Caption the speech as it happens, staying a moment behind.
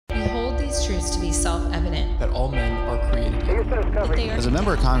We hold these truths to be self-evident. That all men are created equal. As a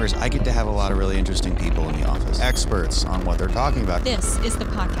member of Congress, I get to have a lot of really interesting people in the office. Experts on what they're talking about. This is the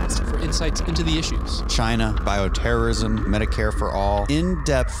podcast for insights into the issues. China, bioterrorism, Medicare for all.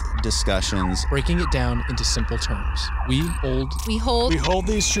 In-depth discussions. Breaking it down into simple terms. We hold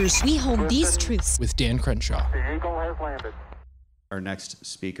these truths. We hold these truths. With Dan Crenshaw. The Eagle has landed. Our next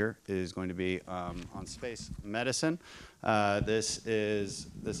speaker is going to be on space medicine. This is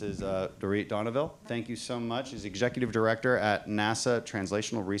Dorit Donoviel. Thank you so much. She's Executive Director at NASA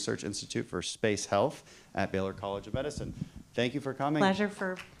Translational Research Institute for Space Health at Baylor College of Medicine. Thank you for coming.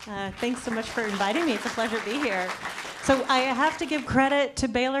 Thanks so much for inviting me. It's a pleasure to be here. So I have to give credit to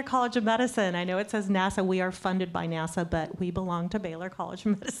Baylor College of Medicine. I know it says NASA. We are funded by NASA, but we belong to Baylor College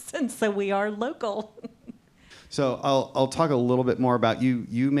of Medicine, so we are local. So I'll talk a little bit more about you.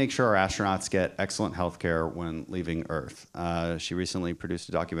 You make sure our astronauts get excellent health care when leaving Earth. She recently produced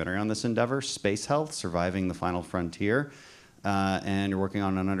a documentary on this endeavor, Space Health, Surviving the Final Frontier. And you're working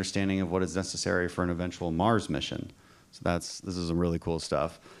on an understanding of what is necessary for an eventual Mars mission. So this is some really cool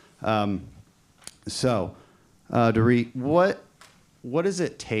stuff. Dorit, what does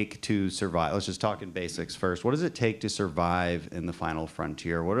it take to survive? Let's just talk in basics first. What does it take to survive in the final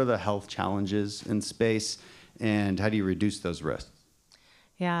frontier? What are the health challenges in space? And how do you reduce those risks?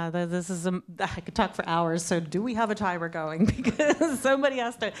 Yeah, I could talk for hours, so do we have a timer going? Because somebody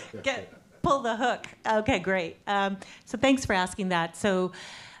has to pull the hook. Okay, great. So thanks for asking that. So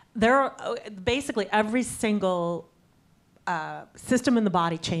there are basically every single system in the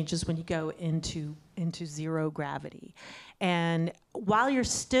body changes when you go into zero gravity. And while you're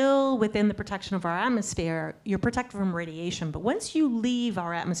still within the protection of our atmosphere, you're protected from radiation. But once you leave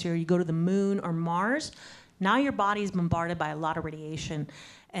our atmosphere, you go to the moon or Mars, now your body is bombarded by a lot of radiation.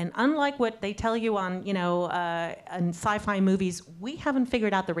 And unlike what they tell you on, in sci-fi movies, we haven't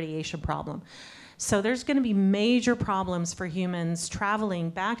figured out the radiation problem. So there's going to be major problems for humans traveling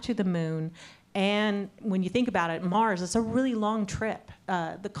back to the moon. And when you think about it, Mars, it's a really long trip.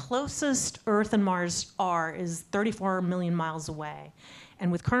 The closest Earth and Mars is 34 million miles away.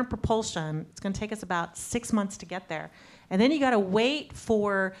 And with current propulsion, it's going to take us about 6 months to get there. And then you got to wait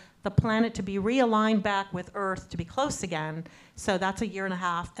for the planet to be realigned back with Earth to be close again. So that's a year and a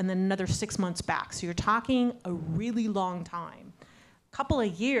half, and then another 6 months back. So you're talking a really long time, a couple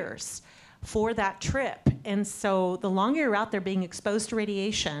of years for that trip. And so the longer you're out there being exposed to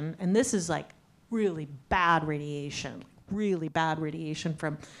radiation, and this is like really bad radiation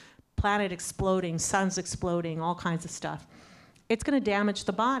from planet exploding, suns exploding, all kinds of stuff, it's going to damage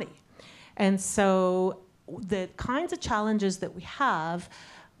the body. And so the kinds of challenges that we have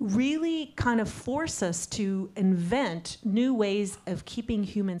really kind of force us to invent new ways of keeping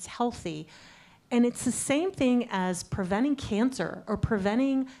humans healthy. And it's the same thing as preventing cancer or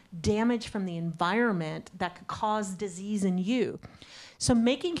preventing damage from the environment that could cause disease in you. So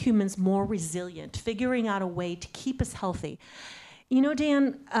making humans more resilient, figuring out a way to keep us healthy. You know,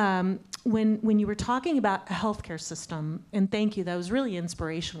 Dan, when you were talking about a healthcare system, and thank you, that was really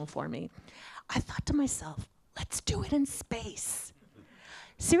inspirational for me, I thought to myself, let's do it in space.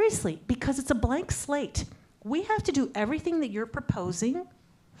 Seriously, because it's a blank slate. We have to do everything that you're proposing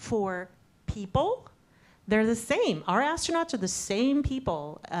for people. They're the same. Our astronauts are the same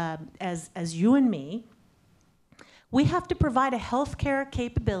people as you and me. We have to provide a healthcare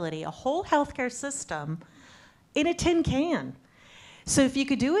capability, a whole healthcare system in a tin can. So if you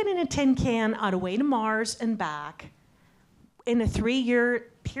could do it in a tin can on a way to Mars and back in a 3-year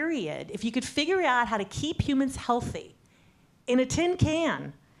period, if you could figure out how to keep humans healthy in a tin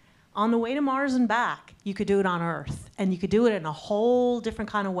can on the way to Mars and back, you could do it on Earth. And you could do it in a whole different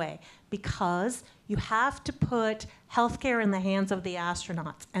kind of way, because you have to put healthcare in the hands of the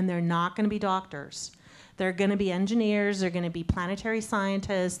astronauts, and they're not going to be doctors. They're going to be engineers, they're going to be planetary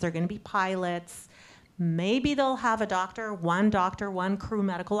scientists, they're going to be pilots. Maybe they'll have a doctor, one crew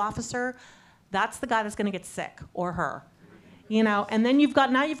medical officer. That's the guy that's going to get sick, or her. And then you've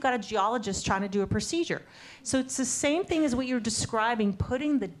got a geologist trying to do a procedure. So it's the same thing as what you're describing,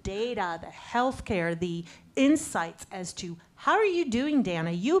 putting the data, the healthcare, the insights as to how are you doing, Dan?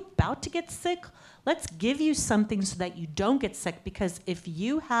 Are you about to get sick? Let's give you something so that you don't get sick, because if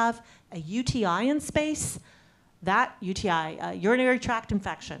you have a UTI in space, that UTI, urinary tract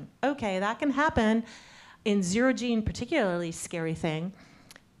infection, okay, that can happen in zero-G, particularly scary thing.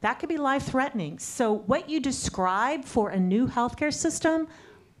 That could be life-threatening. So what you describe for a new healthcare system,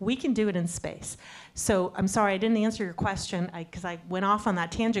 we can do it in space. So I'm sorry, I didn't answer your question because I went off on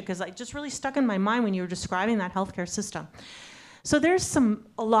that tangent because it just really stuck in my mind when you were describing that healthcare system. So there's a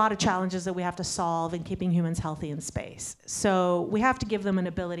lot of challenges that we have to solve in keeping humans healthy in space. So we have to give them an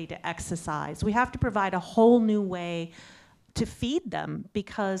ability to exercise. We have to provide a whole new way to feed them,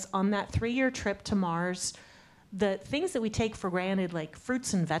 because on that 3-year trip to Mars, the things that we take for granted, like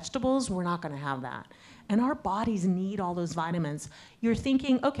fruits and vegetables, we're not going to have that. And our bodies need all those vitamins. You're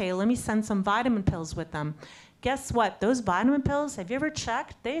thinking, okay, let me send some vitamin pills with them. Guess what? Those vitamin pills, have you ever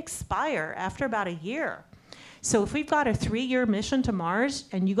checked? They expire after about a year. So if we've got a 3-year mission to Mars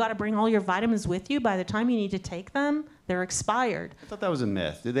and you got to bring all your vitamins with you, by the time you need to take them, they're expired. I thought that was a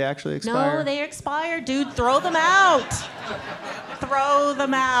myth. Did they actually expire? No, they expired, dude. Throw them out. Throw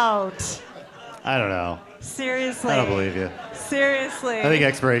them out. I don't know. Seriously. I don't believe you. Seriously. I think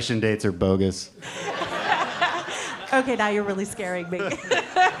expiration dates are bogus. Okay, now you're really scaring me.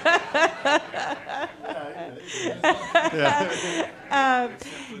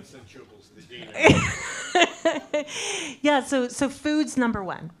 Yeah, so food's number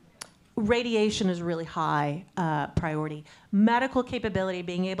one. Radiation is really high priority. Medical capability,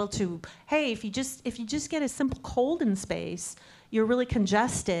 being able to, hey, if you just get a simple cold in space, you're really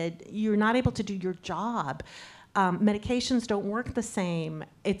congested, you're not able to do your job. Medications don't work the same.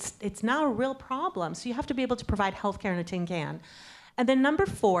 It's now a real problem. So you have to be able to provide healthcare in a tin can. And then number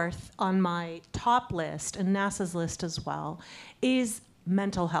 4th on my top list, and NASA's list as well, is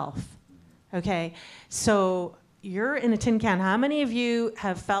mental health. Okay, so you're in a tin can. How many of you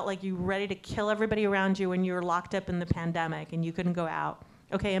have felt like you were ready to kill everybody around you when you were locked up in the pandemic and you couldn't go out?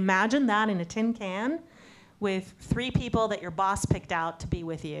 Okay, imagine that in a tin can with 3 people that your boss picked out to be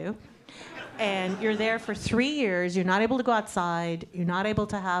with you. And you're there for 3 years. You're not able to go outside. You're not able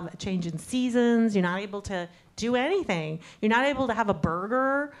to have a change in seasons. You're not able to do anything. You're not able to have a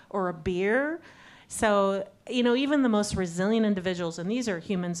burger or a beer. So, even the most resilient individuals, and these are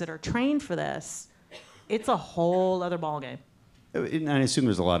humans that are trained for this, it's a whole other ballgame. And I assume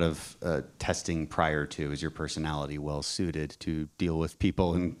there's a lot of testing prior to. Is your personality well suited to deal with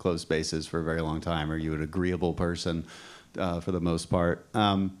people in closed spaces for a very long time? Are you an agreeable person for the most part?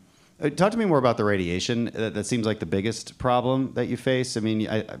 Talk to me more about the radiation. That seems like the biggest problem that you face. I mean,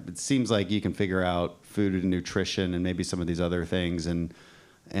 it seems like you can figure out food and nutrition and maybe some of these other things, and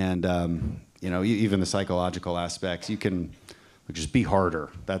even the psychological aspects. You can just be harder.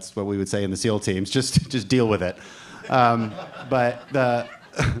 That's what we would say in the SEAL teams. Just deal with it. But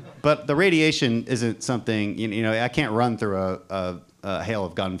the radiation isn't something. I can't run through a hail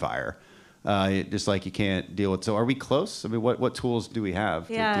of gunfire. Just like you can't deal with. So are we close? I mean, what tools do we have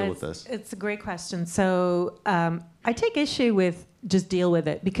to deal with this? It's a great question. So I take issue with just deal with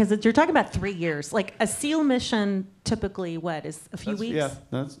it, because you're talking about 3 years. Like a SEAL mission typically, is a few weeks? Yeah,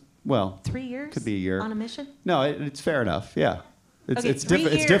 3 years? Could be a year. On a mission? No, it's fair enough, yeah. It's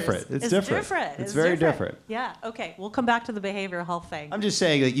different. It's different. It's very different. Yeah. Okay. We'll come back to the behavioral health thing. I'm just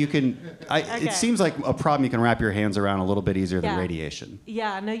saying that you can. It seems like a problem you can wrap your hands around a little bit easier than radiation.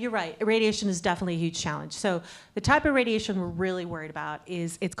 Yeah. No, you're right. Radiation is definitely a huge challenge. So the type of radiation we're really worried about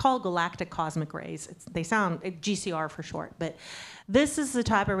it's called galactic cosmic rays. They sound GCR for short, but this is the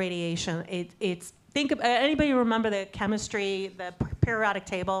type of radiation. Think of anybody remember the chemistry, the periodic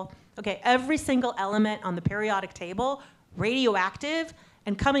table? Okay. Every single element on the periodic table, radioactive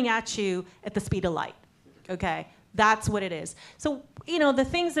and coming at you at the speed of light. Okay, that's what it is. So, the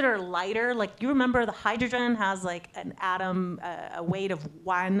things that are lighter, like you remember the hydrogen has like an atom, a weight of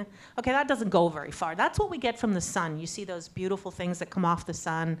 1. Okay, that doesn't go very far. That's what we get from the sun. You see those beautiful things that come off the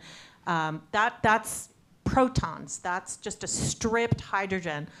sun. That's protons. That's just a stripped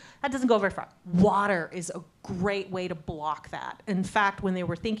hydrogen. That doesn't go very far. Water is a great way to block that. In fact, when they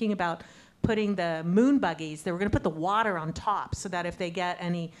were thinking about putting the moon buggies, they were going to put the water on top so that if they get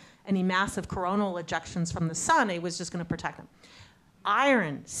any massive coronal ejections from the sun, it was just going to protect them.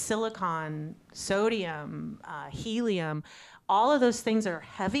 Iron, silicon, sodium, helium, all of those things are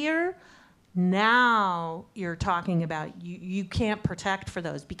heavier. Now you're talking about you can't protect for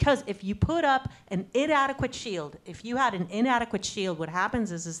those, because if you put up an inadequate shield, what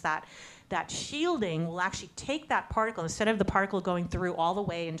happens is that shielding will actually take that particle, instead of the particle going through all the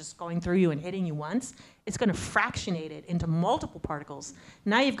way and just going through you and hitting you once, it's going to fractionate it into multiple particles.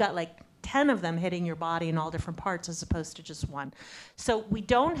 Now you've got like 10 of them hitting your body in all different parts as opposed to just one. So we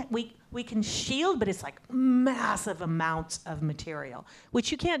can shield, but it's like massive amounts of material,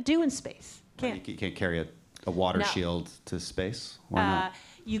 which you can't do in space. You can't carry a water shield to space? Why not?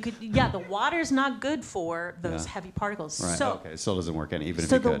 You could, the water's not good for those heavy particles. Right. So, okay, it still doesn't work even if you could.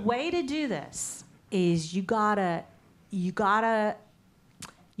 So the way to do this is you gotta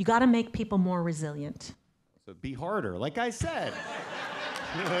make people more resilient. So be harder, like I said.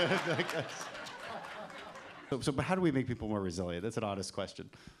 But how do we make people more resilient? That's an honest question.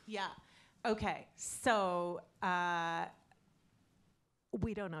 Yeah. Okay. So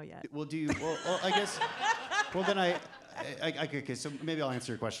we don't know yet. Well, I guess. Well, then okay. So maybe I'll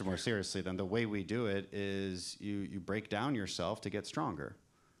answer your question more seriously. Then the way we do it is you break down yourself to get stronger.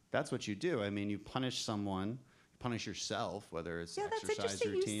 That's what you do. I mean, you punish someone. Punish yourself, whether it's exercise that's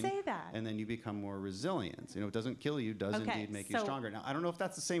interesting routine, you say that. And then you become more resilient. It doesn't kill you, does indeed make you stronger. Now, I don't know if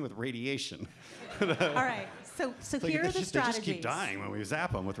that's the same with radiation. All right, so here are the strategies. They just keep dying when we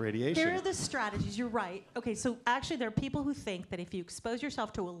zap them with radiation. Here are the strategies. You're right. Okay, so actually there are people who think that if you expose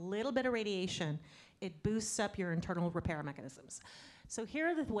yourself to a little bit of radiation, it boosts up your internal repair mechanisms. So here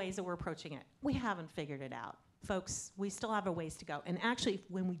are the ways that we're approaching it. We haven't figured it out. Folks, we still have a ways to go. And actually,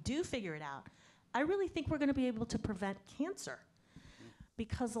 when we do figure it out, I really think we're going to be able to prevent cancer,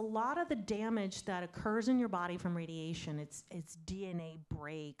 because a lot of the damage that occurs in your body from radiation, it's DNA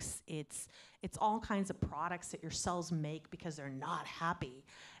breaks, it's all kinds of products that your cells make because they're not happy,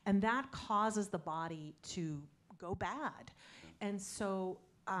 and that causes the body to go bad. And so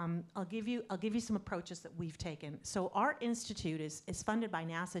I'll give you some approaches that we've taken. So our institute is funded by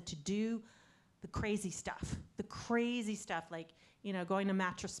NASA to do the crazy stuff, like, going to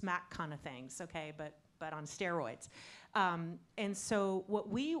Mattress Mac kind of things, okay, but on steroids. And so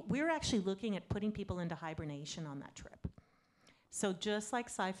we're actually looking at putting people into hibernation on that trip. So just like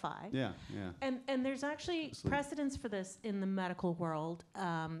sci-fi. Yeah. And there's actually precedence for this in the medical world,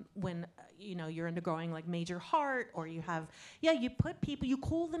 when you're undergoing like major heart, or you have, you put people, you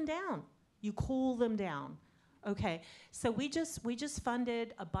cool them down. Okay, so we just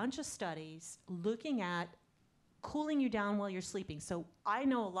funded a bunch of studies looking at cooling you down while you're sleeping. So I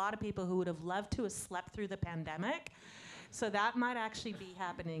know a lot of people who would have loved to have slept through the pandemic. So that might actually be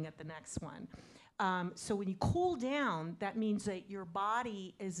happening at the next one. So when you cool down, that means that your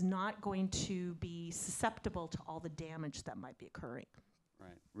body is not going to be susceptible to all the damage that might be occurring.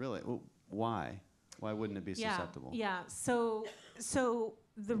 Right. Really? Well, why? Why wouldn't it be susceptible? Yeah. So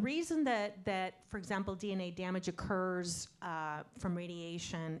the reason that, for example, DNA damage occurs from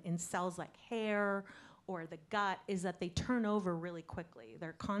radiation in cells like hair or the gut is that they turn over really quickly.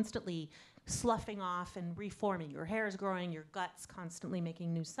 They're constantly sloughing off and reforming. Your hair is growing, your gut's constantly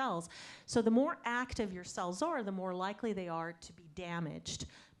making new cells. So the more active your cells are, the more likely they are to be damaged,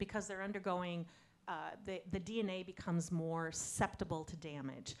 because they're undergoing the DNA becomes more susceptible to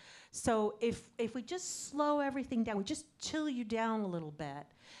damage. So if we just slow everything down, we just chill you down a little bit,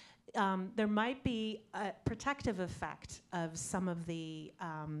 there might be a protective effect of some of the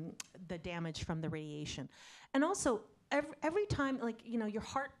damage from the radiation. And also, every time, your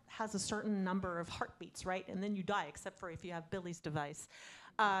heart has a certain number of heartbeats, right? And then you die, except for if you have Billy's device.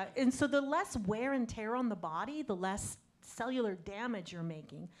 And so the less wear and tear on the body, the less cellular damage you're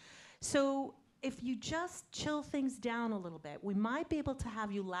making. So if you just chill things down a little bit, we might be able to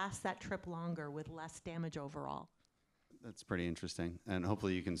have you last that trip longer with less damage overall. That's pretty interesting. And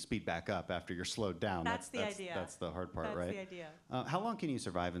hopefully you can speed back up after you're slowed down. That's the idea. That's the hard part, right? That's the idea. How long can you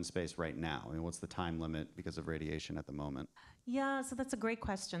survive in space right now? I mean, what's the time limit because of radiation at the moment? Yeah, so that's a great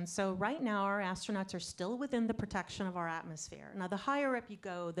question. So right now, our astronauts are still within the protection of our atmosphere. Now, the higher up you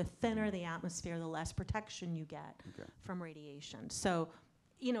go, the thinner the atmosphere, the less protection you get from radiation. So,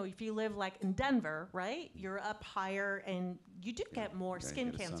 if you live like in Denver, right, you're up higher and you do get more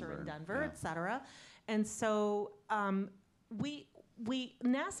skin cancer in Denver, et cetera. And so NASA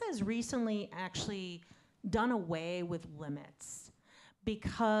has recently actually done away with limits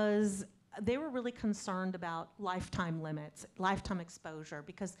because they were really concerned about lifetime limits, lifetime exposure,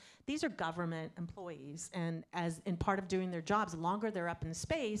 because these are government employees, and as in part of doing their jobs, the longer they're up in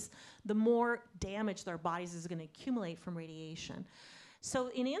space, the more damage their bodies is going to accumulate from radiation. So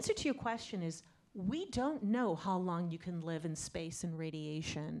in answer to your question is, we don't know how long you can live in space and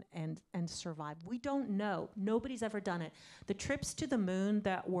radiation and survive. We don't know. Nobody's ever done it. The trips to the moon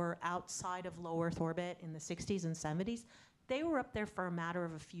that were outside of low Earth orbit in the 60s and 70s, they were up there for a matter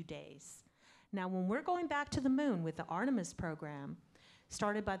of a few days. Now, when we're going back to the moon with the Artemis program,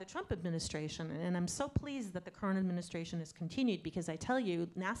 started by the Trump administration, and I'm so pleased that the current administration has continued, because I tell you,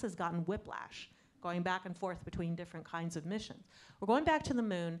 NASA's gotten whiplash going back and forth between different kinds of missions. We're going back to the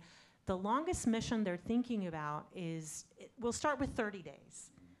moon. The longest mission they're thinking about we'll start with 30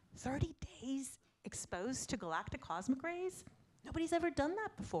 days. 30 days exposed to galactic cosmic rays? Nobody's ever done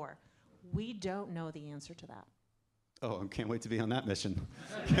that before. We don't know the answer to that. Oh, I can't wait to be on that mission.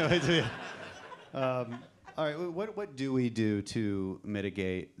 Can't wait to be. All right, what do we do to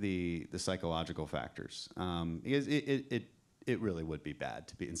mitigate the psychological factors? Because it really would be bad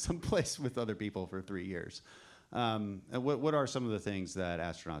to be in some place with other people for 3 years. And what are some of the things that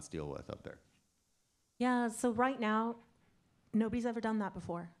astronauts deal with up there? Yeah, so right now, nobody's ever done that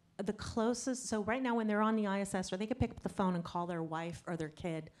before. The closest, so right now when they're on the ISS, or they could pick up the phone and call their wife or their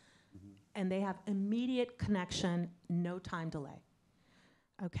kid, and they have immediate connection, no time delay.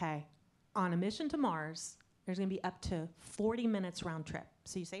 Okay, on a mission to Mars, there's gonna be up to 40 minutes round trip.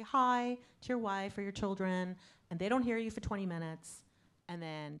 So you say hi to your wife or your children, and they don't hear you for 20 minutes, and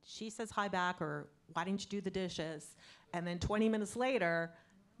then she says hi back, or why didn't you do the dishes? And then 20 minutes later,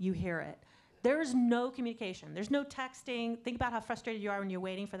 you hear it. There's no communication. There's no texting. Think about how frustrated you are when you're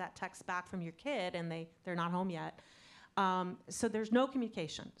waiting for that text back from your kid and they're not home yet. So there's no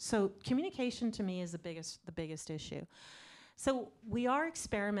communication. So communication to me is the biggest issue. So we are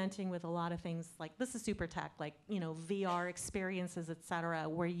experimenting with a lot of things like, this is super tech, like, VR experiences, et cetera,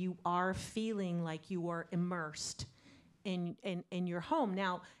 where you are feeling like you are immersed in your home.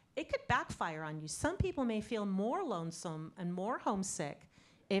 Now, it could backfire on you. Some people may feel more lonesome and more homesick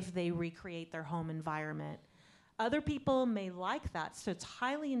if they recreate their home environment. Other people may like that, so it's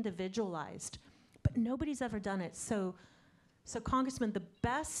highly individualized, but nobody's ever done it. So Congressman, the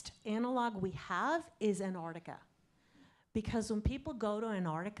best analog we have is Antarctica. Because when people go to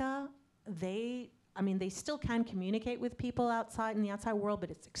Antarctica, they still can communicate with people outside in the outside world, but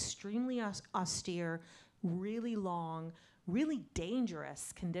it's extremely austere, really long, really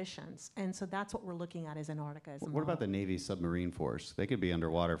dangerous conditions. And so that's what we're looking at is Antarctica as a model. What about the Navy submarine force? They could be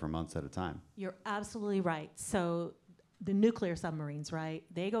underwater for months at a time. You're absolutely right. So the nuclear submarines, right?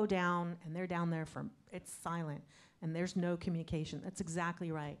 They go down and they're down there it's silent and there's no communication. That's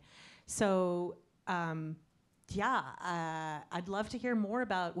exactly right. So I'd love to hear more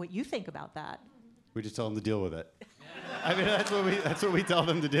about what you think about that. We just tell them to deal with it. I mean, that's what we tell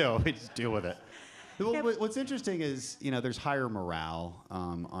them to do. We just deal with it. Well, what's interesting is, there's higher morale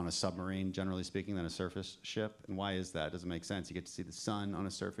on a submarine, generally speaking, than a surface ship. And why is that? It doesn't make sense. You get to see the sun on a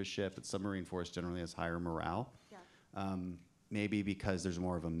surface ship, but submarine force generally has higher morale. Yeah. Maybe because there's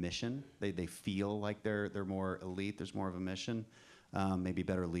more of a mission. They feel like they're more elite. There's more of a mission. Maybe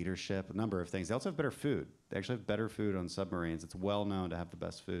better leadership, a number of things. They also have better food. They actually have better food on submarines. It's well known to have the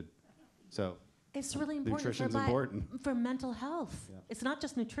best food. So it's really important nutrition's important for mental health. Yeah. It's not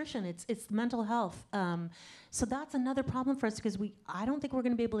just nutrition, it's mental health. So that's another problem for us because I don't think we're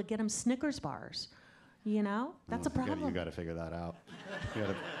going to be able to get them Snickers bars. That's a problem. You got to figure that out.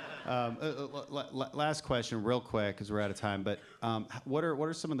 Last question, real quick, because we're out of time. But what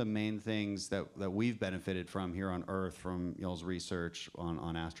are some of the main things that we've benefited from here on Earth from y'all's research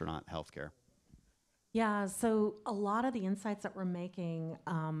on astronaut healthcare? Yeah, so a lot of the insights that we're making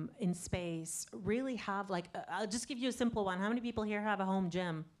in space really have, I'll just give you a simple one. How many people here have a home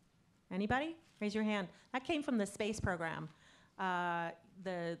gym? Anybody? Raise your hand. That came from the space program. The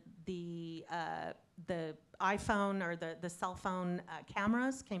iPhone or the cell phone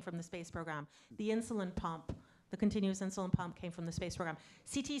cameras came from the space program. The insulin pump, the continuous insulin pump came from the space program.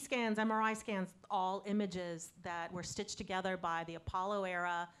 CT scans, MRI scans, all images that were stitched together by the Apollo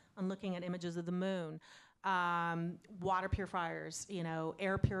era on looking at images of the moon. Water purifiers,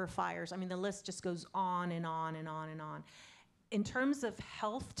 air purifiers. I mean, the list just goes on and on and on and on. In terms of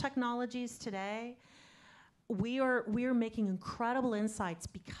health technologies today, we are making incredible insights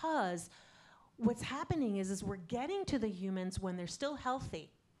because what's happening is we're getting to the humans when they're still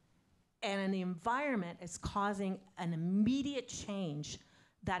healthy, and the environment is causing an immediate change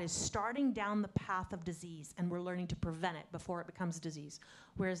that is starting down the path of disease, and we're learning to prevent it before it becomes disease.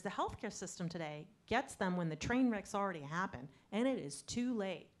 Whereas the healthcare system today gets them when the train wreck's already happened, and it is too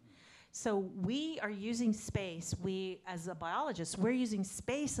late. So we are using space, as a biologist, we're using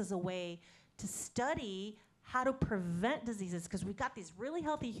space as a way to study how to prevent diseases, because we've got these really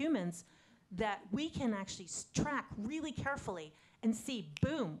healthy humans that we can actually track really carefully and see,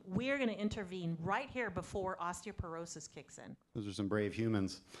 boom, we're going to intervene right here before osteoporosis kicks in. Those are some brave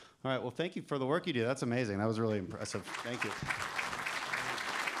humans. All right, well, thank you for the work you do. That's amazing. That was really impressive. Thank you.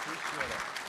 Appreciate it.